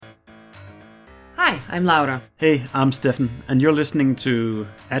Hi, I'm Laura. Hey, I'm Stefan, and you're listening to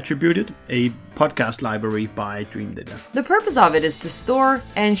Attributed, a podcast library by Dream Data. The purpose of it is to store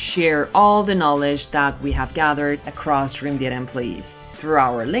and share all the knowledge that we have gathered across Dream Data employees through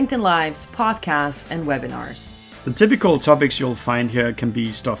our LinkedIn Lives, podcasts, and webinars. The typical topics you'll find here can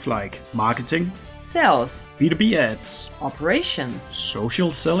be stuff like marketing, sales, B2B ads, operations,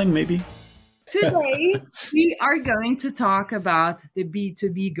 social selling maybe. Today, we are going to talk about the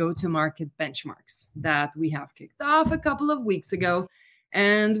B2B Go-to-market benchmarks that we have kicked off a couple of weeks ago.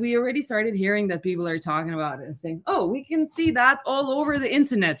 And we already started hearing that people are talking about it and saying, oh, we can see that all over the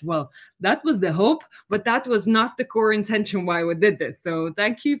internet. Well, that was the hope, but that was not the core intention why we did this. So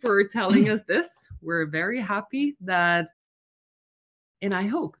thank you for telling us this. We're very happy that, and I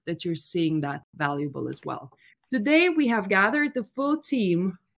hope that you're seeing that valuable as well. Today, we have gathered the full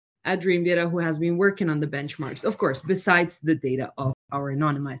team at Dream Data who has been working on the benchmarks. Of course, besides the data of our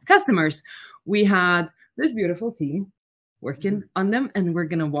anonymized customers, we had this beautiful team working on them, and we're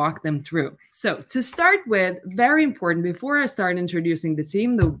going to walk them through. So to start with, very important, before I start introducing the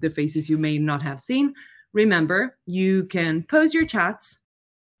team, the faces you may not have seen, remember, you can post your chats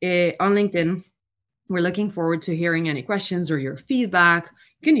on LinkedIn. We're looking forward to hearing any questions or your feedback.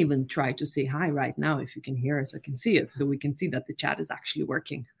 You can even try to say hi right now if you can hear us or can see us, so we can see that the chat is actually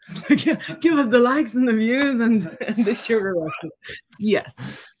working. Give us the likes and the views and the sugar rushes. Yes.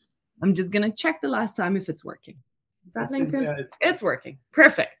 I'm just going to check the last time if it's working. It's working.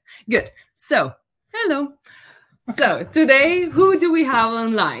 Perfect. Good. So, hello. So, today, who do we have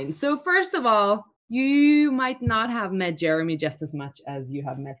online? So, first of all, you might not have met Jeremy just as much as you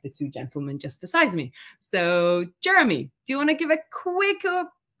have met the two gentlemen just besides me. So, Jeremy, do you want to give a quick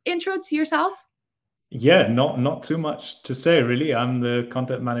intro to yourself? Yeah, not too much to say, really. I'm the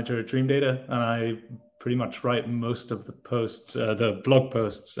content manager at Dream Data, and I pretty much write most of the posts, the blog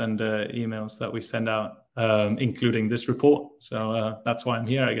posts and emails that we send out, including this report. So that's why I'm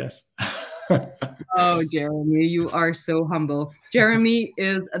here, I guess. Oh, Jeremy, you are so humble. Jeremy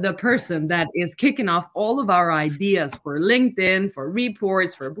is the person that is kicking off all of our ideas for LinkedIn, for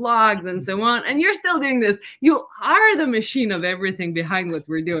reports, for blogs, and so on. And you're still doing this. You are the machine of everything behind what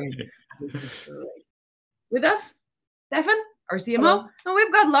we're doing. With us, Stefan, our CMO, hello. And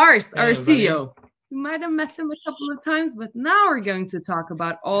we've got Lars, our CEO. You might have met him a couple of times, but now we're going to talk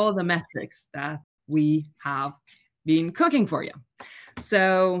about all the metrics that we have been cooking for you.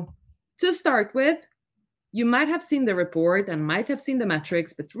 So, to start with, you might have seen the report and might have seen the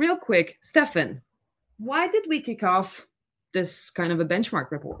metrics, but real quick, Stefan, why did we kick off this kind of a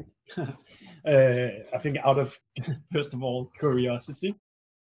benchmark report? I think out of, first of all, curiosity,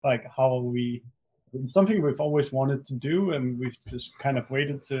 like it's something we've always wanted to do, and we've just kind of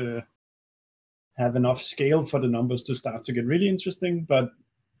waited to have enough scale for the numbers to start to get really interesting. But,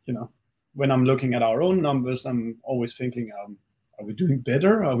 when I'm looking at our own numbers, I'm always thinking, are we doing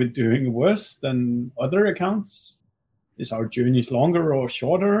better? Are we doing worse than other accounts? Is our journeys longer or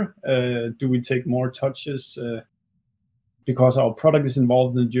shorter? Do we take more touches because our product is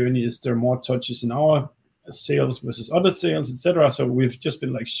involved in the journey? Is there more touches in our sales versus other sales, etc.? So we've just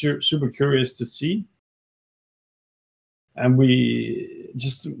been super curious to see. And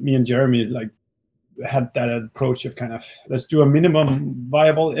me and Jeremy, had that approach of kind of, let's do a minimum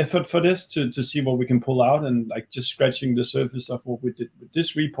viable effort for this to see what we can pull out, and just scratching the surface of what we did with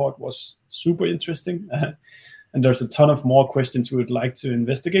this report was super interesting. And there's a ton of more questions we would like to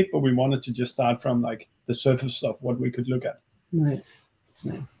investigate, but we wanted to just start from the surface of what we could look at. Right.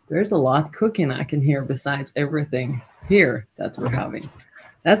 There's a lot cooking I can hear besides everything here that we're having.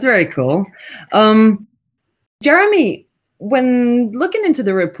 That's very cool. Jeremy, when looking into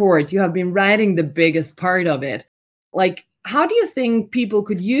the report, you have been writing the biggest part of it. How do you think people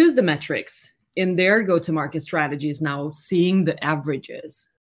could use the metrics in their go-to-market strategies now, seeing the averages?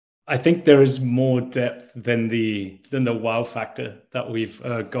 I think there is more depth than the wow factor that we've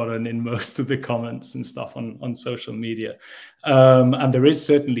gotten in most of the comments and stuff on social media. And there is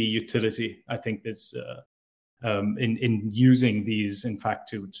certainly utility. I think there's in using these, in fact,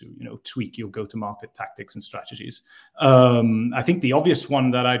 to tweak your go-to-market tactics and strategies. I think the obvious one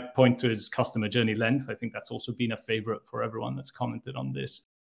that I'd point to is customer journey length. I think that's also been a favorite for everyone that's commented on this.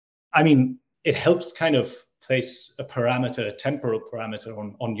 I mean, it helps kind of place a temporal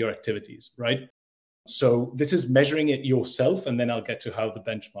parameter on your activities, right? So this is measuring it yourself, and then I'll get to how the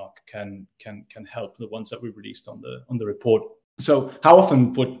benchmark can help, the ones that we released on the report. So how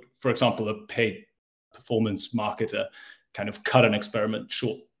often would, for example, a paid performance marketer kind of cut an experiment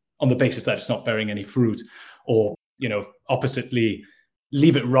short on the basis that it's not bearing any fruit, or oppositely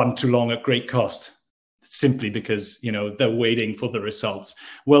leave it run too long at great cost? simply because, they're waiting for the results.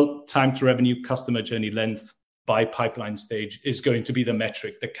 Well, time to revenue, customer journey length by pipeline stage is going to be the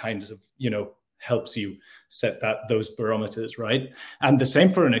metric that kind of, helps you set those barometers, right? And the same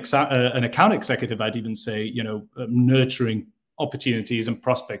for an account executive. I'd even say, nurturing opportunities and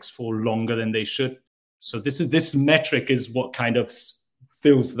prospects for longer than they should. So this metric is what kind of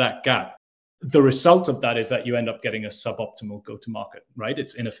fills that gap. The result of that is that you end up getting a suboptimal go-to-market, right?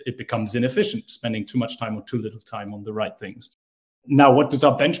 It becomes inefficient, spending too much time or too little time on the right things. Now, what does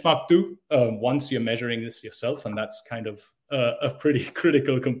our benchmark do? Once you're measuring this yourself, and that's kind of a pretty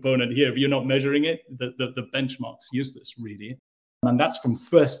critical component here. If you're not measuring it, the benchmark's useless, really. And that's from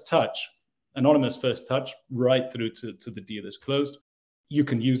first touch, anonymous first touch, right through to the deal is closed. You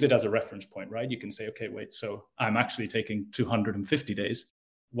can use it as a reference point, right? You can say, okay, wait, so I'm actually taking 250 days,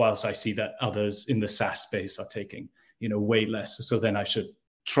 whilst I see that others in the SaaS space are taking, way less. So then I should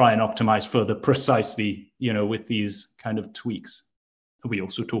try and optimize further precisely, with these kind of tweaks. We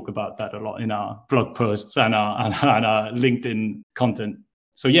also talk about that a lot in our blog posts and our LinkedIn content.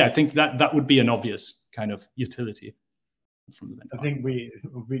 So yeah, I think that would be an obvious kind of utility from the benchmark. I think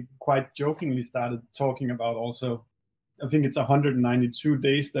we quite jokingly started talking about also, I think it's 192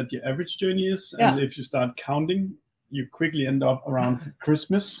 days that the average journey is. Yeah. And if you start counting, you quickly end up around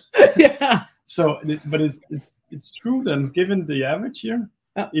Christmas. Yeah. So, but it's true then, given the average here,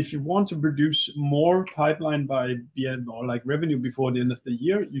 if you want to produce more pipeline or like revenue before the end of the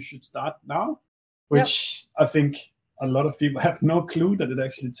year, you should start now, which I think a lot of people have no clue that it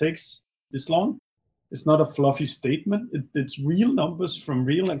actually takes this long. It's not a fluffy statement. It's real numbers from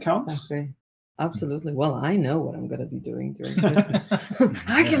real accounts. Exactly. Absolutely. Well, I know what I'm going to be doing during Christmas.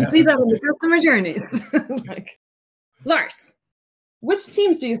 I can see that in the customer journeys. Lars, which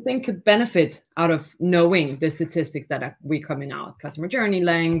teams do you think could benefit out of knowing the statistics that we're coming out? Customer journey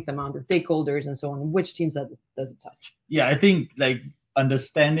length, amount of stakeholders, and so on. Which teams does it touch? Yeah, I think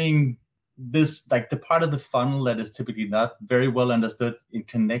understanding this, the part of the funnel that is typically not very well understood in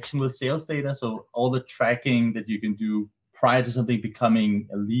connection with sales data. So all the tracking that you can do prior to something becoming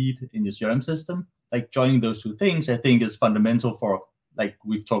a lead in your CRM system, joining those two things, I think is fundamental for,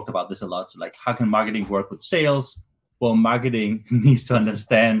 we've talked about this a lot. So how can marketing work with sales? Well, marketing needs to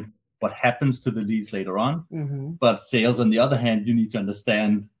understand what happens to the leads later on. Mm-hmm. But sales, on the other hand, you need to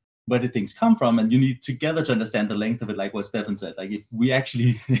understand where the things come from, and you need together to understand the length of it, like what Stefan said. If we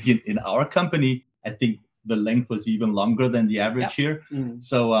actually, in our company, I think the length was even longer than the average here. Mm-hmm.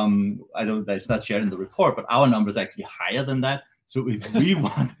 So it's not shared in the report, but our number is actually higher than that. So if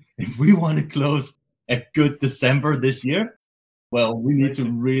we want to close a good December this year, well, we need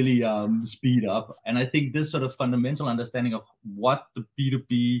to really speed up. And I think this sort of fundamental understanding of what the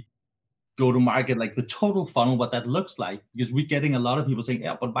B2B go-to-market, the total funnel, what that looks like, because we're getting a lot of people saying,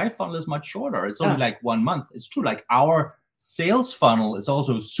 yeah, but my funnel is much shorter. It's only 1 month. It's true. Our sales funnel is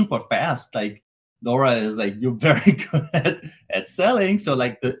also super fast. Laura is you're very good at selling. So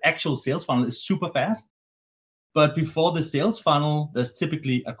the actual sales funnel is super fast. But before the sales funnel, there's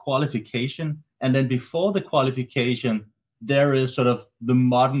typically a qualification. And then before the qualification, there is sort of the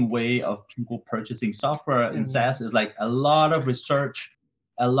modern way of people purchasing software in SaaS is a lot of research,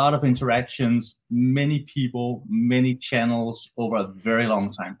 a lot of interactions, many people, many channels over a very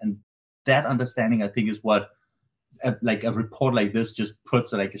long time. And that understanding, I think, is what a report like this just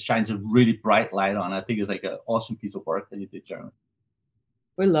puts it shines a really bright light on. I think it's an awesome piece of work that you did, Jeremy.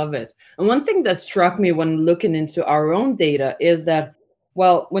 We love it. And one thing that struck me when looking into our own data is that,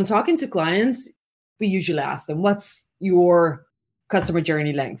 well, when talking to clients, we usually ask them, what's your customer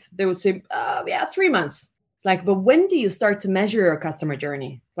journey length? They would say, 3 months. It's but when do you start to measure your customer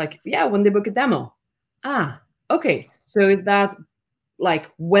journey? When they book a demo. Okay. So is that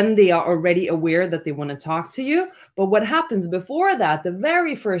when they are already aware that they want to talk to you? But what happens before that, the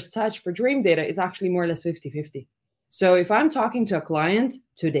very first touch for Dream Data is actually more or less 50-50. So if I'm talking to a client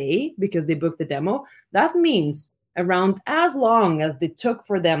today because they booked the demo, that means around as long as it took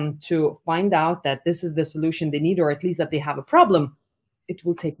for them to find out that this is the solution they need, or at least that they have a problem, it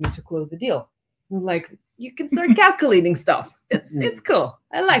will take me to close the deal. You can start calculating stuff. It's cool.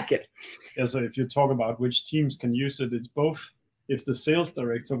 I like it. Yeah, so if you talk about which teams can use it, it's both. If the sales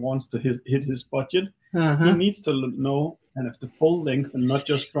director wants to hit his budget, he needs to know the full length and not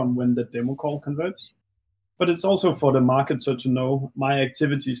just from when the demo call converts. But it's also for the marketer to know my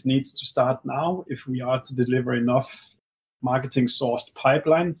activities needs to start now if we are to deliver enough marketing sourced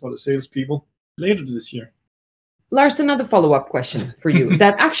pipeline for the salespeople later this year. Lars, another follow-up question for you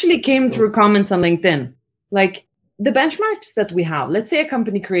that actually came through comments on LinkedIn. the benchmarks that we have, let's say a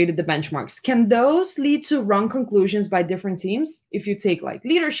company created the benchmarks, can those lead to wrong conclusions by different teams? If you take like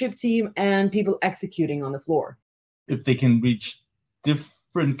leadership team and people executing on the floor, if they can reach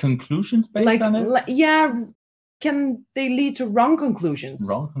different conclusions based on it, can they lead to wrong conclusions?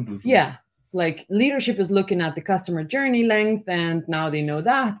 Wrong conclusions. Yeah, like leadership is looking at the customer journey length, and now they know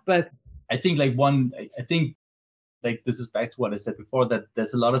that. But I think like this is back to what I said before, that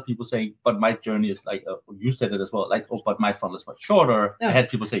there's a lot of people saying, but my journey is like, you said it as well, like, oh, but my funnel is much shorter. Yeah. I had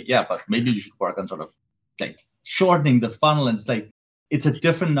people say, yeah, but maybe you should work on sort of like shortening the funnel. And it's like, it's a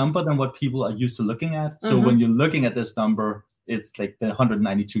different number than what people are used to looking at. So when you're looking at this number, it's like the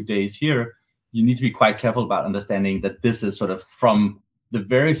 192 days here. You need to be quite careful about understanding that this is sort of from the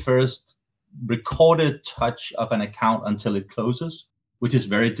very first recorded touch of an account until it closes, which is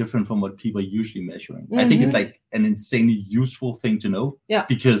very different from what people are usually measuring. I think it's like an insanely useful thing to know. Yeah.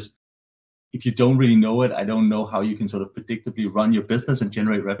 Because if you don't really know it, I don't know how you can sort of predictably run your business and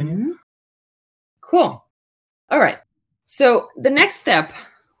generate revenue. Cool. All right. So the next step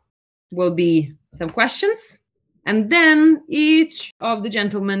will be some questions. And then each of the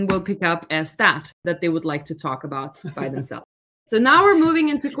gentlemen will pick up a stat that they would like to talk about by themselves. So now we're moving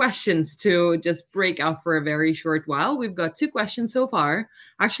into questions to just break out for a very short while. We've got 2 questions so far,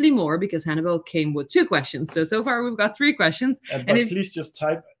 actually more because Hannibal came with 2 questions. So far we've got 3 questions. But please just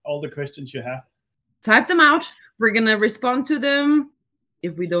type all the questions you have. Type them out. We're going to respond to them.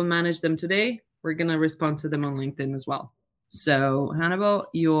 If we don't manage them today, we're going to respond to them on LinkedIn as well. So Hannibal,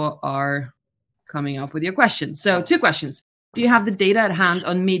 you are coming up with your questions. So 2 questions. Do you have the data at hand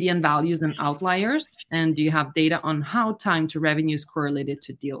on median values and outliers? And do you have data on how time to revenue is correlated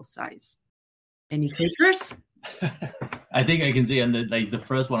to deal size? Any takers? I think I can see on the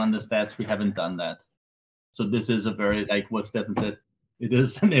first one on the stats, we haven't done that. So this is a very, like what Stefan said, it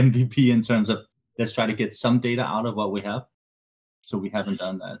is an MVP in terms of let's try to get some data out of what we have. So we haven't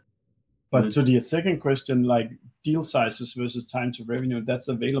done that. But to the second question, like deal sizes versus time to revenue, that's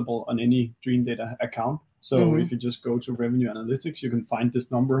available on any Dream Data account. So if you just go to Revenue Analytics, you can find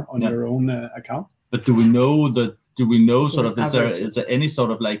this number on your own account. But do we know sort of, is there any sort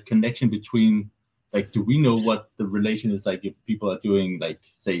of like connection between, like, do we know what the relation is like if people are doing like,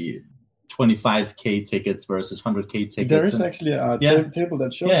 say, 25K tickets versus 100K tickets? There is actually a table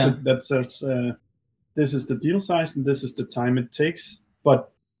that shows it that says this is the deal size and this is the time it takes.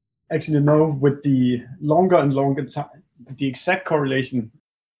 But actually, no, with the longer and longer time, the exact correlation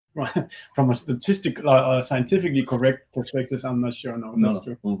from a statistical, scientifically correct perspective, I'm not sure. No, that's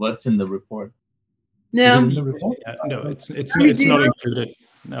true. Well, what's in the report? No, in the report? No, it's not included.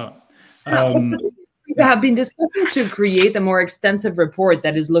 No. We have been discussing to create a more extensive report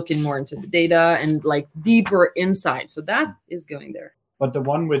that is looking more into the data and like deeper insight. So that is going there. But the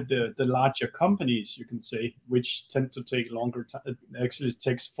one with the larger companies, you can say, which tend to take longer time, actually it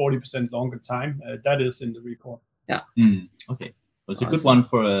takes 40% longer time. That is in the report. Yeah. Okay. Well, it's a good one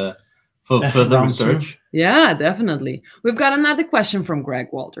for further research. Yeah, definitely. We've got another question from Greg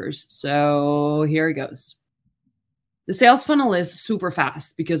Walters. So here it goes. The sales funnel is super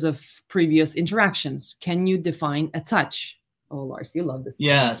fast because of previous interactions. Can you define a touch? Oh, Lars, you love this.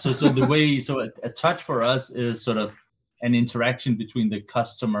 Yeah. So a touch for us is sort of an interaction between the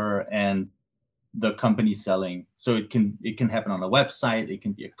customer and the company selling. So it can happen on a website, it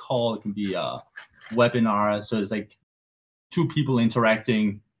can be a call, it can be a webinar. So it's like 2 people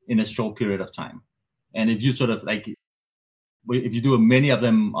interacting in a short period of time. And if you sort of like, if you do many of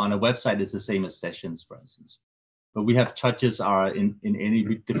them on a website, it's the same as sessions, for instance. But we have touches are in any,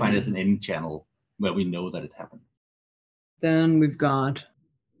 we define as in any channel where we know that it happened. Then we've got,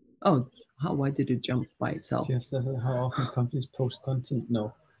 why did it jump by itself? Yes, how often companies post content?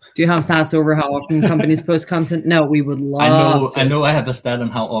 No. Do you have stats over how often companies post content? No, we would love I know I have a stat on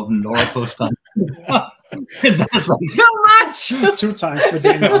how often Laura posts content. That's like, too much! 2 times per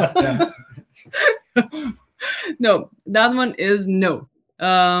day. No, that one is no.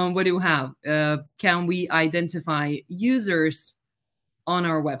 What do we have? Can we identify users on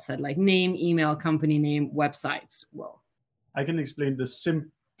our website, like name, email, company name, websites? Well, I can explain the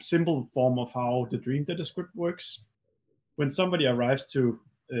simple form of how the Dream Data script works. When somebody arrives to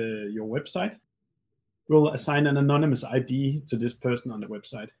your website, we'll assign an anonymous ID to this person on the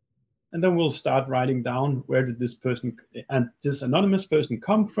website. And then we'll start writing down where did this person and this anonymous person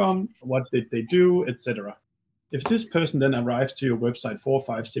come from, what did they do, etc. If this person then arrives to your website 4,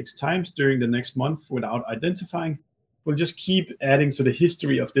 5, 6 times during the next month without identifying, we'll just keep adding to the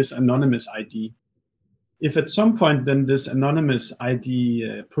history of this anonymous ID. If at some point then this anonymous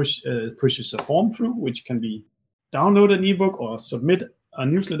ID pushes a form through, which can be download an ebook or submit a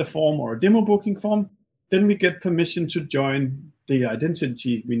newsletter form or a demo booking form, then we get permission to join the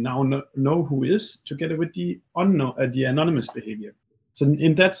identity we now know who is, together with the anonymous behavior. So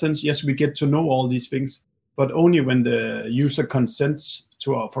in that sense, yes, we get to know all these things, but only when the user consents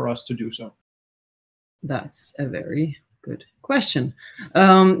for us to do so. That's a very good question.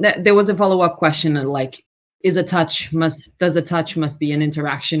 There was a follow-up question, like, does a touch must be an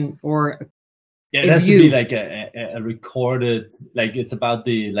interaction, or it has to be like a recorded, like it's about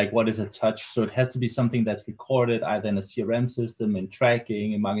the, like, what is a touch? So it has to be something that's recorded either in a CRM system, in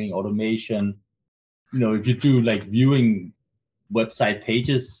tracking, in marketing automation. If you do like viewing website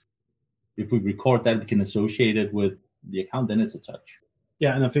pages, if we record that, we can associate it with the account, then it's a touch.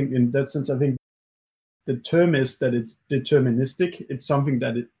 Yeah, and I think in that sense, the term is that it's deterministic. It's something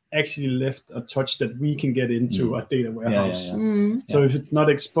that it actually left a touch that we can get into a data warehouse. So if it's not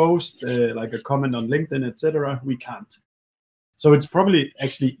exposed, like a comment on LinkedIn, etc., we can't. So it's probably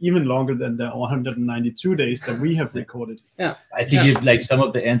actually even longer than the 192 days that we have recorded. Yeah, I think it's like some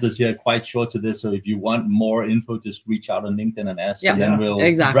of the answers here are quite short to this. So if you want more info, just reach out on LinkedIn and ask, and then we'll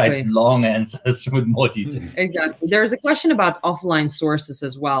write long answers with more detail. Exactly. There's a question about offline sources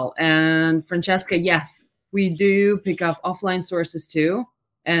as well. And Francesca, yes, we do pick up offline sources too.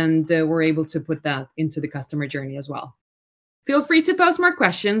 And we're able to put that into the customer journey as well. Feel free to post more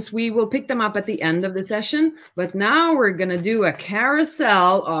questions. We will pick them up at the end of the session. But now we're going to do a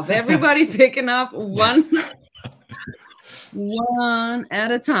carousel of everybody picking up one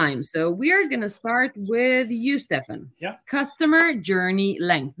at a time. So we are going to start with you, Stefan. Yeah. Customer journey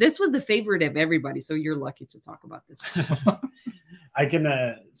length. This was the favorite of everybody. So you're lucky to talk about this. I can,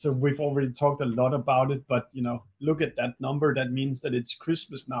 so we've already talked a lot about it, but, look at that number. That means that it's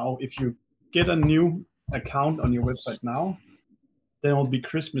Christmas now. If you get a new account on your website now, then it'll be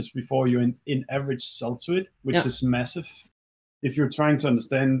Christmas before you in average sell to it, which is massive. If you're trying to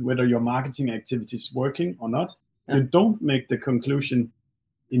understand whether your marketing activity is working or not, you don't make the conclusion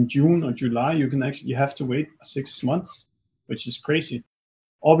in June or July. You have to wait 6 months, which is crazy.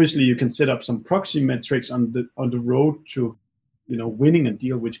 Obviously, you can set up some proxy metrics on the road to, winning a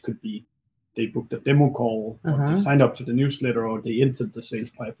deal, which could be they booked a demo call, or they signed up to the newsletter, or they entered the sales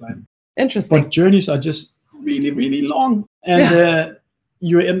pipeline. Interesting. But journeys are just really, really long, and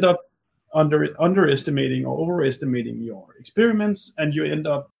you end up underestimating or overestimating your experiments, and you end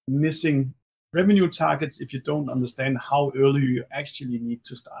up missing revenue targets if you don't understand how early you actually need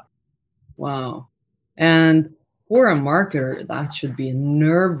to start. Wow. And for a marketer, that should be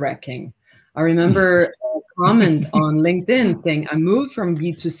nerve-wracking. I remember a comment on LinkedIn saying, I moved from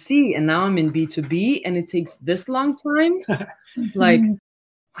B2C and now I'm in B2B and it takes this long time. Like,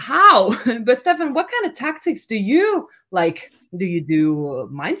 how? But Stefan, what kind of tactics do you like? Do you do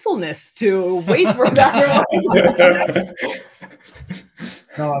mindfulness to wait for that?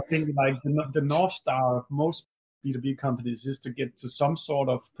 No, I think like the North Star of most B2B companies is to get to some sort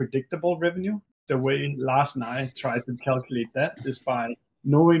of predictable revenue. The way Lars and I try to calculate that is by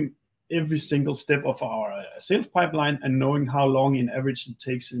knowing every single step of our sales pipeline and knowing how long in average it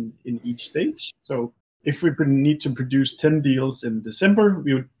takes in each stage. So if we need to produce 10 deals in December,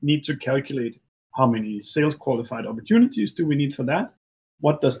 we would need to calculate how many sales qualified opportunities do we need for that?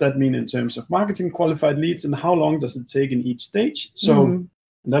 What does that mean in terms of marketing qualified leads, and how long does it take in each stage? So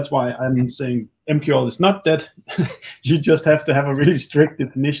that's why I'm saying MQL is not that. You just have to have a really strict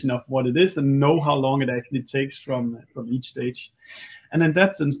definition of what it is and know how long it actually takes from each stage. And in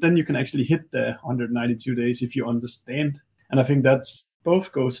that sense, then you can actually hit the 192 days if you understand. And I think that's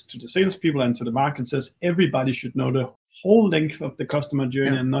both goes to the salespeople and to the marketers. Everybody should know the whole length of the customer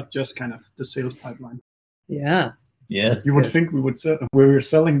journey and not just kind of the sales pipeline. Yes. You would think we were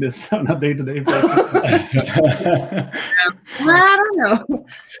selling this on a day-to-day basis. I don't know.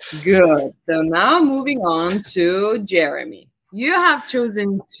 Good. So now moving on to Jeremy. You have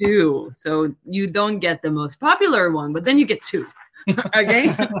chosen 2. So you don't get the most popular one, but then you get 2.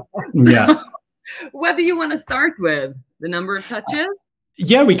 Okay? What do you want to start with? The number of touches?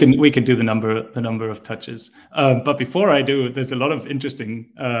 Yeah, we can do the number of touches. But before I do, there's a lot of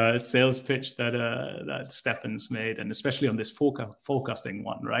interesting sales pitch that Stefan's made, and especially on this forecasting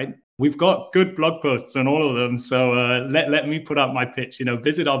one, right? We've got good blog posts on all of them, so let me put out my pitch.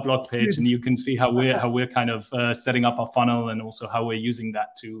 Visit our blog page, and you can see how we're kind of setting up our funnel, and also how we're using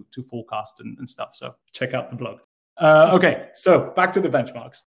that to forecast and stuff. So check out the blog. Okay, so back to the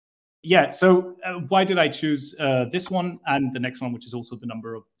benchmarks. Yeah, so why did I choose this one and the next one, which is also the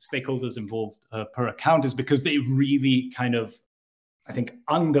number of stakeholders involved per account, is because they really kind of, I think,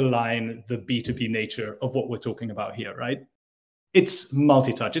 underline the B2B nature of what we're talking about here, right? It's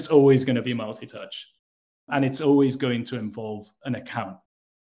multi-touch. It's always going to be multi-touch. And it's always going to involve an account.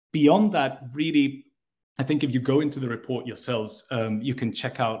 Beyond that, really, I think if you go into the report yourselves, you can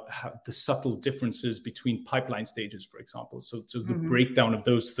check out the subtle differences between pipeline stages, for example. So the breakdown of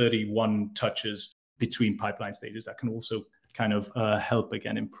those 31 touches between pipeline stages, that can also kind of help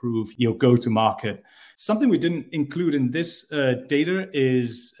again improve your go-to-market. Something we didn't include in this data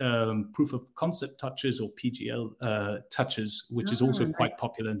is proof of concept touches, or PGL touches, which is also quite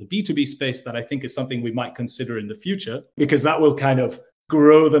popular in the B2B space. That I think is something we might consider in the future, because that will kind of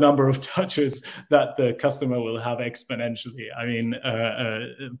grow the number of touches that the customer will have exponentially. I mean,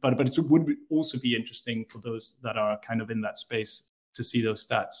 but it would also be interesting for those that are kind of in that space to see those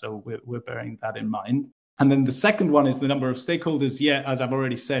stats. So we're bearing that in mind. And then the second one is the number of stakeholders. Yeah, as I've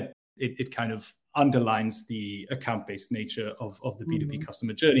already said, it kind of underlines the account-based nature of the B2B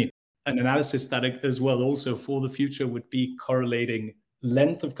customer journey. An analysis that as well also for the future would be correlating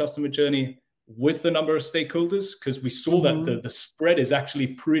length of customer journey with the number of stakeholders, because we saw that the spread is actually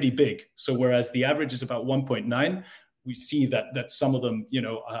pretty big. So whereas the average is about 1.9, we see that some of them,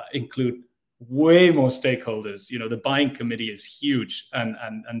 include way more stakeholders. The buying committee is huge,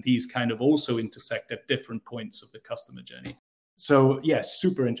 and these kind of also intersect at different points of the customer journey. So yeah,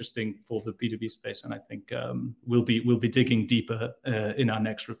 super interesting for the B2B space, and I think we'll be digging deeper in our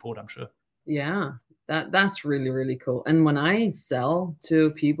next report, I'm sure. Yeah, that's really, really cool. And when I sell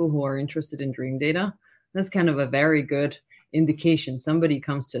to people who are interested in Dream Data, that's kind of a very good indication. Somebody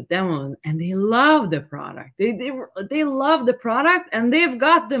comes to a demo and they love the product. They love the product and they've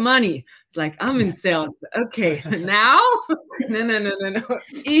got the money. It's like, I'm in sales. Okay, now? No.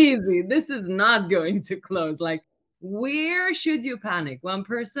 Easy. This is not going to close. Like, where should you panic? One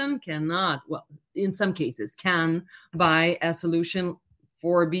person cannot, well, in some cases, can buy a solution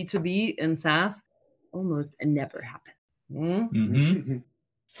for B2B and SaaS. Almost never happen.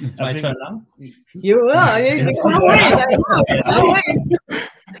 It's my turn now. You will.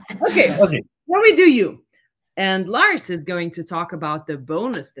 Okay. Now we do you. And Lars is going to talk about the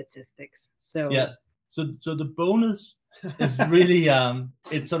bonus statistics. So the bonus is really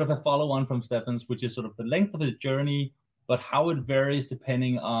it's sort of a follow-on from Stefan's, which is sort of the length of the journey, but how it varies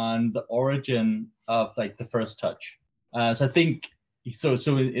depending on the origin of like the first touch. So I think so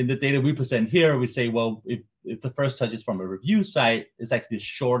in the data we present here, we say, well, if the first touch is from a review site, it's actually a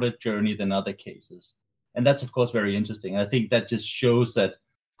shorter journey than other cases. And that's, of course, very interesting. I think that just shows that,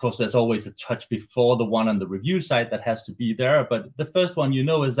 of course, there's always a touch before the one on the review site that has to be there. But the first one,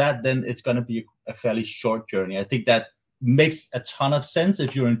 is that, then it's going to be a fairly short journey. I think that makes a ton of sense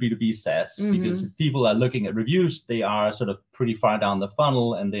if you're in B2B SaaS, because if people are looking at reviews, they are sort of pretty far down the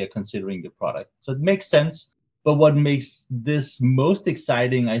funnel and they are considering the product. So it makes sense. But what makes this most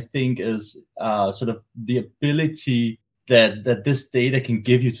exciting, I think, is sort of the ability that this data can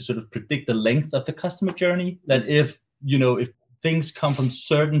give you to sort of predict the length of the customer journey. That if things come from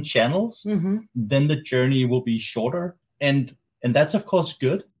certain channels, then the journey will be shorter. And that's, of course,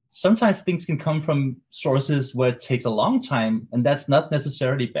 good. Sometimes things can come from sources where it takes a long time, and that's not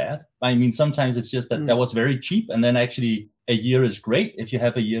necessarily bad. I mean, sometimes it's just that was very cheap, and then actually a year is great if you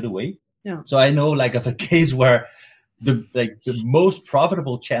have a year to wait. Yeah. So I know like of a case where the most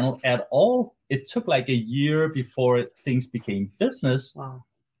profitable channel at all, it took like a year before things became business. Wow.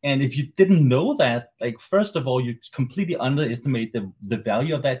 And if you didn't know that, like, first of all, you completely underestimate the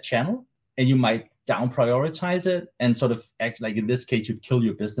value of that channel, and you might down prioritize it and sort of act like, in this case, you'd kill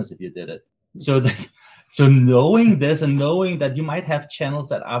your business if you did it. So knowing this and knowing that you might have channels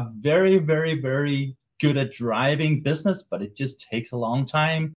that are very, very, very good at driving business, but it just takes a long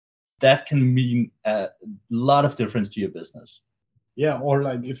time, that can mean a lot of difference to your business. Yeah, or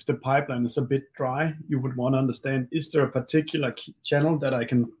like if the pipeline is a bit dry, you would want to understand, is there a particular channel that I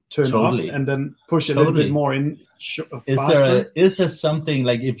can turn up and then push a little bit more in faster? Is there something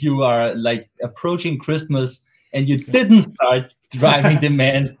like, if you are like approaching Christmas and you didn't start driving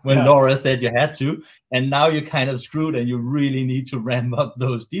demand when Laura said you had to, and now you're kind of screwed and you really need to ramp up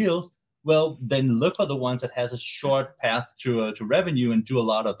those deals, well, then look for the ones that has a short path to revenue and do a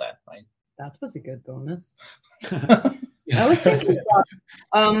lot of that, right? That was a good bonus. I was thinking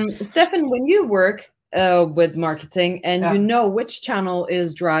about, Stefan, when you work with marketing and you know which channel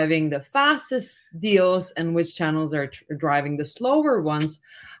is driving the fastest deals and which channels are driving the slower ones,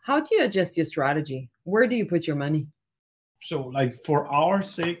 how do you adjust your strategy? Where do you put your money? So like for our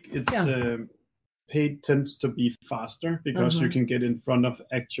sake, it's paid tends to be faster because you can get in front of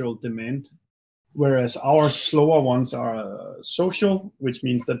actual demand. Whereas our slower ones are social, which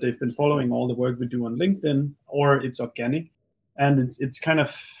means that they've been following all the work we do on LinkedIn, or it's organic. And it's kind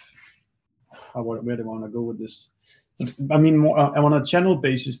of, where do I want to go with this? So, I mean, more, on a channel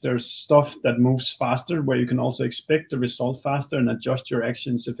basis, there's stuff that moves faster, where you can also expect the result faster and adjust your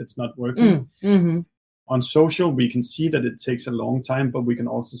actions if it's not working. On social, we can see that it takes a long time, but we can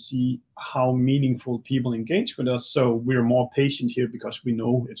also see how meaningful people engage with us. So we're more patient here because we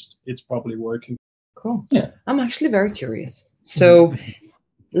know it's probably working. Cool. Yeah. I'm actually very curious. So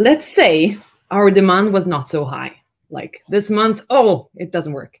let's say our demand was not so high. Like this month, it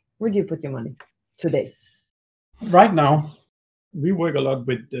doesn't work. Where do you put your money today? Right now, we work a lot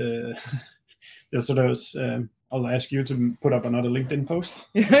with the sort of. I'll ask you to put up another LinkedIn post.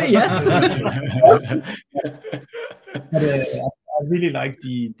 Yes. But, I really like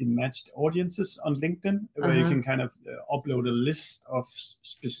the matched audiences on LinkedIn, where you can kind of upload a list of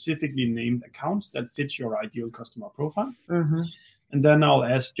specifically named accounts that fit your ideal customer profile. And then I'll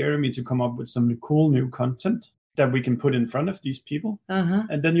ask Jeremy to come up with some cool new content that we can put in front of these people.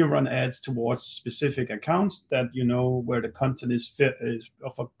 And then you run ads towards specific accounts that you know where the content is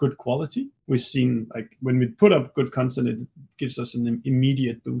of a good quality. We've seen, like, when we put up good content, it gives us an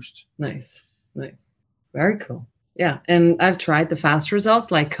immediate boost. Nice. Very cool. Yeah, and I've tried the fast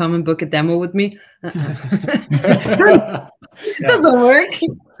results, like come and book a demo with me. It doesn't work.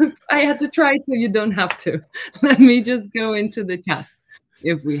 I had to try it so you don't have to. Let me just go into the chats.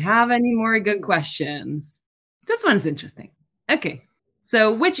 If we have any more good questions. This one's interesting. Okay,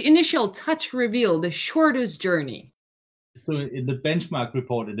 so which initial touch revealed the shortest journey? So in the benchmark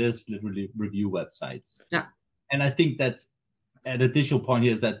report, it is literally review websites. Yeah. And I think that's an additional point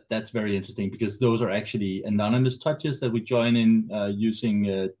here is that's very interesting because those are actually anonymous touches that we join in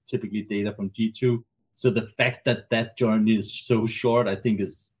using typically data from G2. So the fact that journey is so short, I think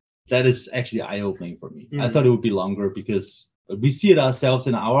that is actually eye-opening for me. I thought it would be longer because we see it ourselves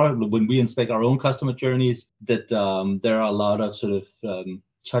when we inspect our own customer journeys that there are a lot of sort of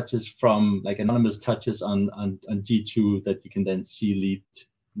touches from like anonymous touches on G2 that you can then see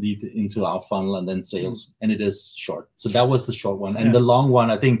lead into our funnel and then sales, and it is short. So that was the short one. And the long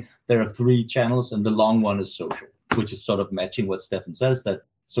one, I think there are 3 channels, and the long one is social, which is sort of matching what Stefan says, that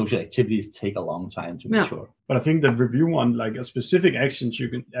social activities take a long time to mature. But I think the review one, like a specific actions you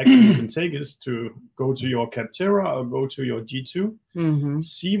can take is to go to your Capterra or go to your G2,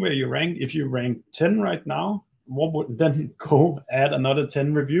 see where you rank. If you rank 10 right now, what would then go add another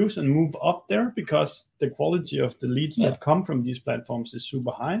 10 reviews and move up there, because the quality of the leads that come from these platforms is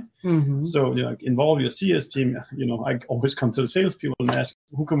super high. So involve your CS team. I always come to the salespeople and ask,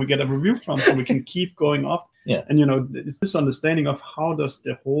 who can we get a review from so we can keep going up? And it's this understanding of how does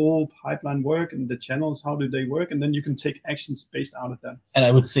the whole pipeline work and the channels, how do they work, and then you can take actions based out of that. And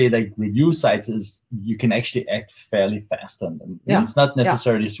I would say like review sites you can actually act fairly fast on them. It's not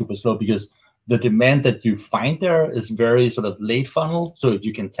necessarily super slow because the demand that you find there is very sort of late funnel. So if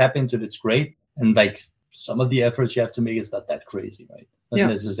you can tap into it, it's great. And like some of the efforts you have to make is not that crazy, right? Not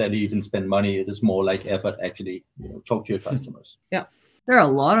necessarily even spend money. It is more like effort, actually, talk to your customers. Yeah. There are a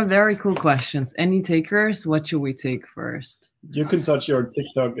lot of very cool questions. Any takers? What should we take first? You can touch your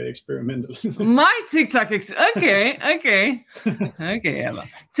TikTok experimentally. My TikTok okay, Eva.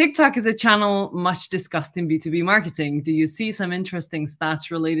 TikTok is a channel much discussed in B2B marketing. Do you see some interesting stats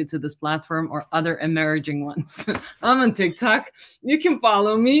related to this platform or other emerging ones? I'm on TikTok. You can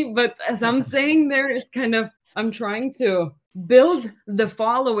follow me, but as I'm saying, there is I'm trying to build the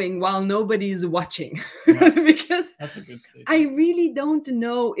following while nobody's watching because that's a good statement. I really don't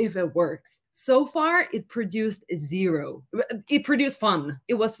know if it works. So far, it produced 0. It produced fun.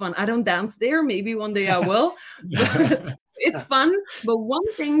 It was fun. I don't dance there. Maybe one day I will. It's fun. But one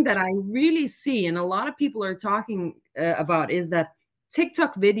thing that I really see, and a lot of people are talking about, is that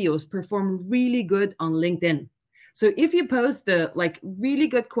TikTok videos perform really good on LinkedIn. So if you post the really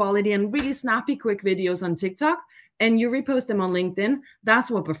good quality and really snappy, quick videos on TikTok, and you repost them on LinkedIn,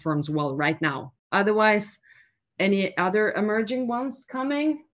 that's what performs well right now. Otherwise, any other emerging ones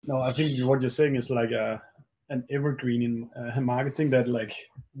coming? No, I think what you're saying is like an evergreen in marketing that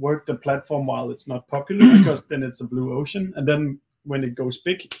work the platform while it's not popular, because then it's a blue ocean. And then when it goes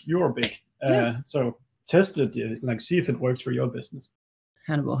big, you're big. So test it, see if it works for your business.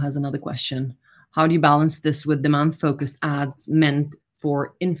 Hannibal has another question. How do you balance this with demand-focused ads meant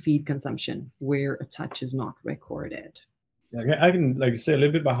for in-feed consumption where a touch is not recorded? I can say a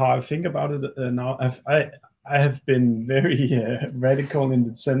little bit about how I think about it now. I have been very radical in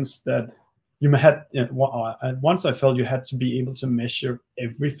the sense that once I felt you had to be able to measure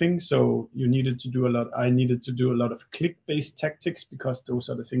everything. So you needed to do a lot. I needed to do a lot of click-based tactics because those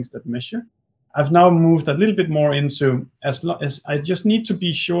are the things that measure. I've now moved a little bit more into as I just need to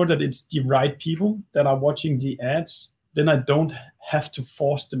be sure that it's the right people that are watching the ads. Then I don't have to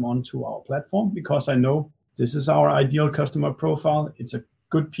force them onto our platform because I know this is our ideal customer profile. It's a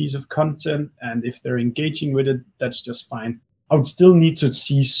good piece of content. And if they're engaging with it, that's just fine. I would still need to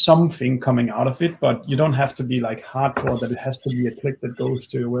see something coming out of it, but you don't have to be like hardcore that it has to be a click that goes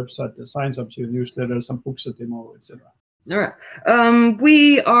to your website, that signs up to your newsletter, some books a demo, etc. All right.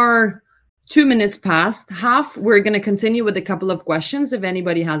 We are 2 minutes past half. We're going to continue with a couple of questions. If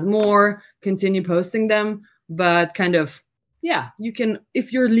anybody has more, continue posting them. But kind of, yeah, you can,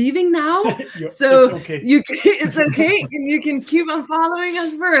 if you're leaving now, so it's okay. It's okay, and you can keep on following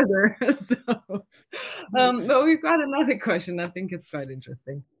us further. But we've got another question. I think it's quite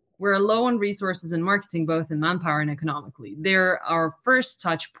interesting. We're low on resources and marketing, both in manpower and economically. Our first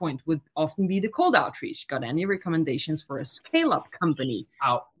touch point would often be the cold outreach. Got any recommendations for a scale-up company?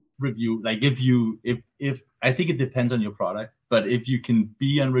 Review, like if I think it depends on your product, but if you can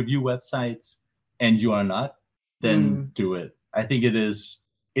be on review websites and you are not, then do it. I think it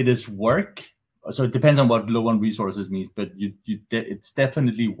is work. So it depends on what low on resources means, but it's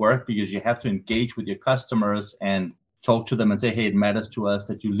definitely work, because you have to engage with your customers and talk to them and say, hey, it matters to us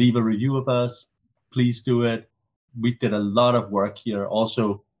that you leave a review of us. Please do it. We did a lot of work here.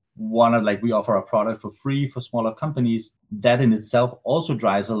 Also, we offer a product for free for smaller companies. That in itself also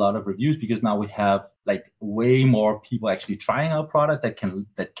drives a lot of reviews, because now we have like way more people actually trying our product that can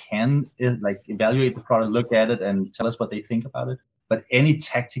like evaluate the product, look at it, and tell us what they think about it. But any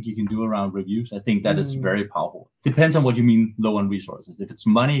tactic you can do around reviews, I think that is very powerful. Depends on what you mean low on resources. If it's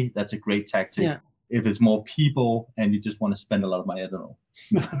money, that's a great tactic. Yeah. If it's more people and you just want to spend a lot of money, I don't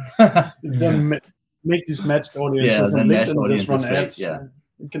know. Then make these matched audiences. Yeah, then matched audiences run great. ads. Yeah.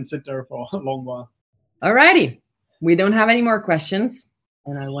 You can sit there for a long while. Alrighty. We don't have any more questions.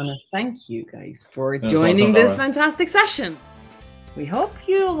 And I want to thank you guys for joining this fantastic session. We hope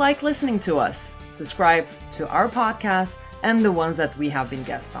you like listening to us. Subscribe to our podcast and the ones that we have been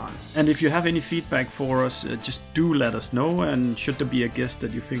guests on. And if you have any feedback for us, just do let us know. And should there be a guest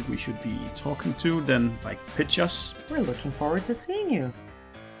that you think we should be talking to, then pitch us. We're looking forward to seeing you.